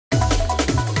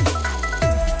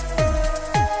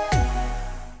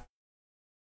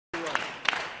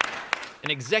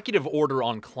An executive order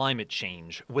on climate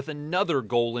change with another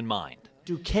goal in mind.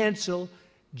 To cancel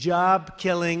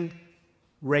job-killing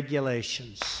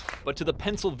regulations. But to the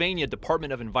Pennsylvania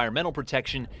Department of Environmental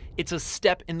Protection, it's a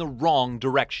step in the wrong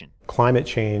direction. Climate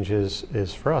change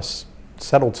is for us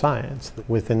settled science.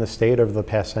 Within the state over the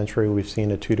past century, we've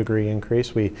seen a 2-degree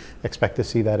increase. We expect to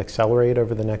see that accelerate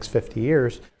over the next 50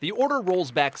 years. The order rolls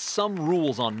back some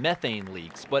rules on methane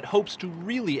leaks, but hopes to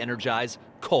really energize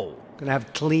coal. Going to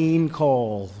have clean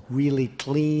coal, really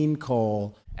clean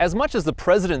coal. As much as the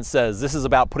president says this is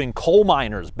about putting coal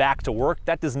miners back to work,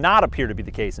 that does not appear to be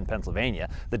the case in Pennsylvania.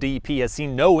 The DEP has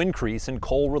seen no increase in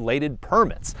coal-related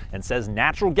permits and says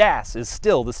natural gas is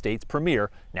still the state's premier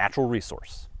natural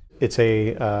resource. It's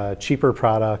a cheaper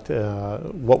product.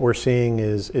 What we're seeing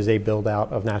is a build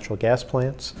out of natural gas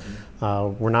plants.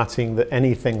 We're not seeing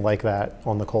anything like that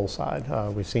on the coal side.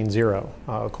 We've seen 0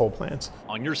 coal plants.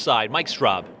 On your side, Mike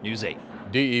Straub, News 8.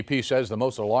 DEP says the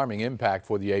most alarming impact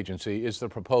for the agency is the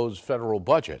proposed federal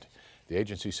budget. The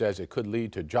agency says it could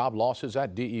lead to job losses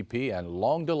at DEP and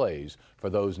long delays for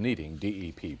those needing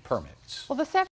DEP permits. Well, the